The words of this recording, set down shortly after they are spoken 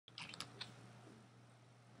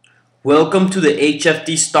Welcome to the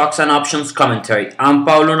HFT Stocks and Options Commentary. I'm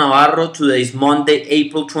Pablo Navarro. Today is Monday,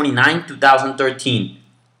 April 29, 2013.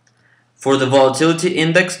 For the volatility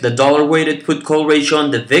index, the dollar-weighted put-call ratio on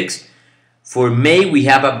the VIX, for May we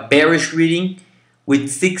have a bearish reading with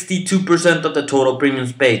 62% of the total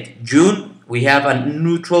premiums paid. June, we have a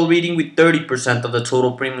neutral reading with 30% of the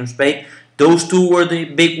total premiums paid. Those two were the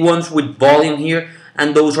big ones with volume here,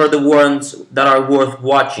 and those are the ones that are worth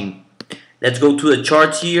watching. Let's go to the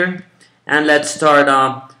charts here. And let's start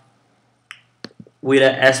with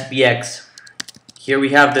a SPX. Here we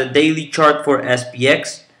have the daily chart for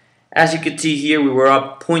SPX. As you can see here, we were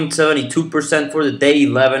up 0.72% for the day,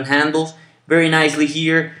 11 handles. Very nicely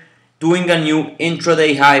here, doing a new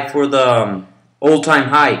intraday high for the all-time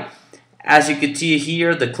high. As you can see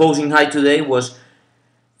here, the closing high today was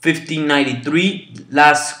 1593.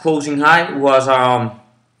 Last closing high was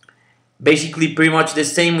basically pretty much the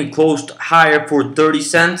same. We closed higher for 30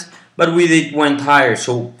 cents. But we went higher,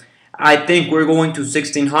 so I think we're going to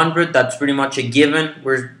 1600. That's pretty much a given.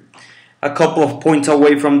 We're a couple of points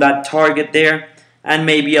away from that target there, and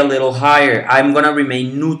maybe a little higher. I'm gonna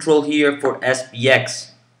remain neutral here for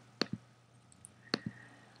SPX.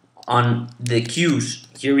 On the Qs,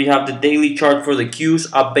 here we have the daily chart for the Qs,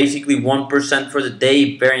 up basically 1% for the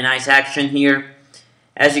day. Very nice action here.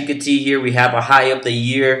 As you can see here, we have a high of the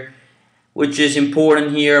year, which is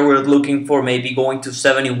important here. We're looking for maybe going to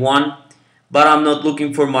 71, but I'm not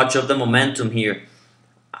looking for much of the momentum here.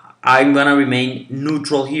 I'm gonna remain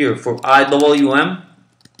neutral here. For IWM,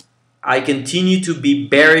 I continue to be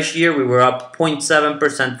bearish here. We were up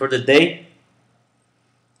 0.7% for the day,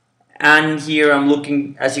 and here I'm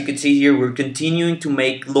looking, as you can see here, we're continuing to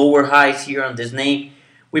make lower highs here on this name.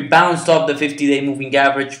 We bounced off the 50-day moving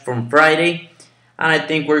average from Friday, and I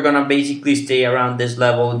think we're going to basically stay around this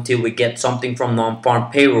level until we get something from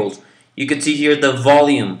non-farm payrolls. You can see here the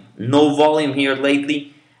volume. No volume here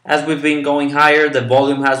lately. As we've been going higher, the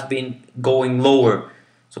volume has been going lower.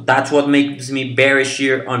 So that's what makes me bearish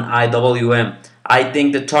here on IWM. I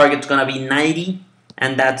think the target's going to be 90,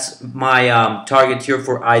 and that's my target here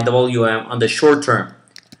for IWM on the short term.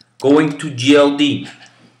 Going to GLD.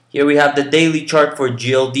 Here we have the daily chart for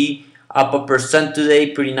GLD. Up 1%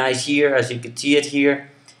 today, pretty nice here, as you can see it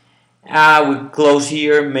here. We close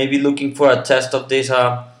here, maybe looking for a test of this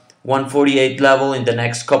 148 level in the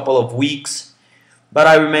next couple of weeks. But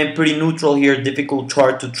I remain pretty neutral here, difficult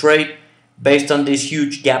chart to trade based on this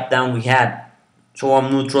huge gap down we had. So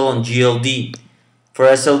I'm neutral on GLD. For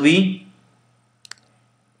SLV,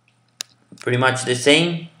 pretty much the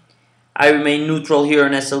same. I remain neutral here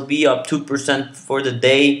on SLV, up 2% for the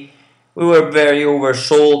day. We were very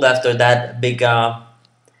oversold after that big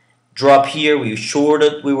drop here. We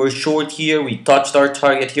were short here. We touched our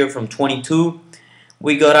target here from 22.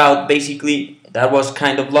 We got out basically. That was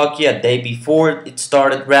kind of lucky. A day before it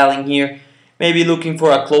started rallying here. Maybe looking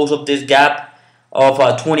for a close of this gap of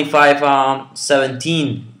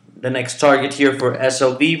 25.17. The next target here for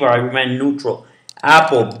SLV, where I remain neutral.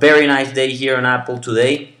 Apple, very nice day here on Apple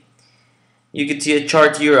today. You can see a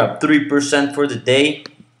chart here up 3% for the day,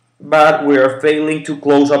 but we are failing to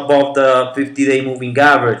close above the 50-day moving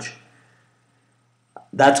average.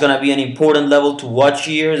 That's going to be an important level to watch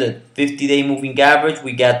here, the 50-day moving average.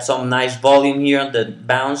 We got some nice volume here on the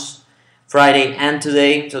bounce Friday and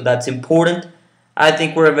today, so that's important. I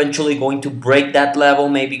think we're eventually going to break that level,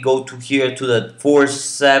 maybe go to here to the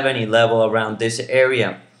 470 level around this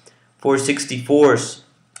area, 464s.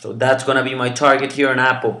 So that's going to be my target here on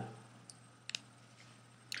Apple.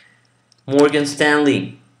 Morgan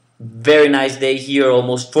Stanley. Very nice day here,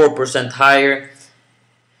 almost 4% higher.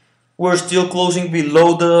 We're still closing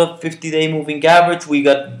below the 50-day moving average. We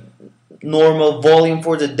got normal volume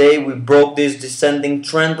for the day. We broke this descending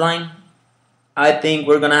trend line. I think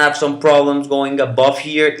we're going to have some problems going above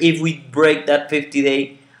here. If we break that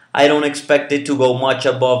 50-day, I don't expect it to go much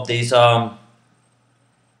above this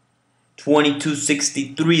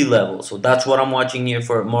 2263 level. So that's what I'm watching here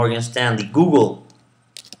for Morgan Stanley. Google.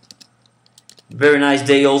 Very nice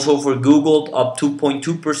day also for Google, up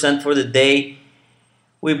 2.2% for the day.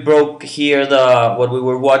 We broke here what we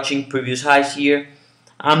were watching, previous highs here.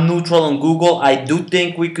 I'm neutral on Google. I do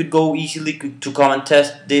think we could go easily to come and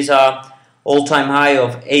test this all-time high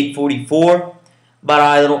of 844, but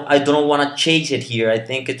I don't want to chase it here. I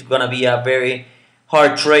think it's gonna be a very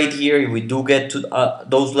hard trade here if we do get to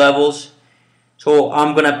those levels. So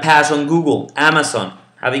I'm gonna pass on Google. Amazon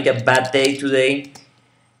having a bad day today.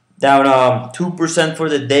 Down 2% for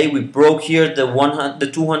the day. We broke here the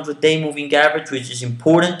 200-day moving average, which is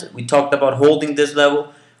important. We talked about holding this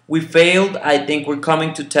level. We failed. I think we're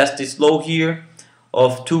coming to test this low here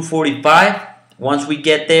of 245. Once we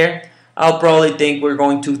get there, I'll probably think we're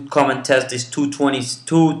going to come and test this 220,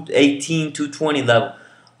 218, 220 level.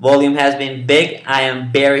 Volume has been big. I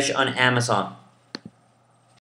am bearish on Amazon.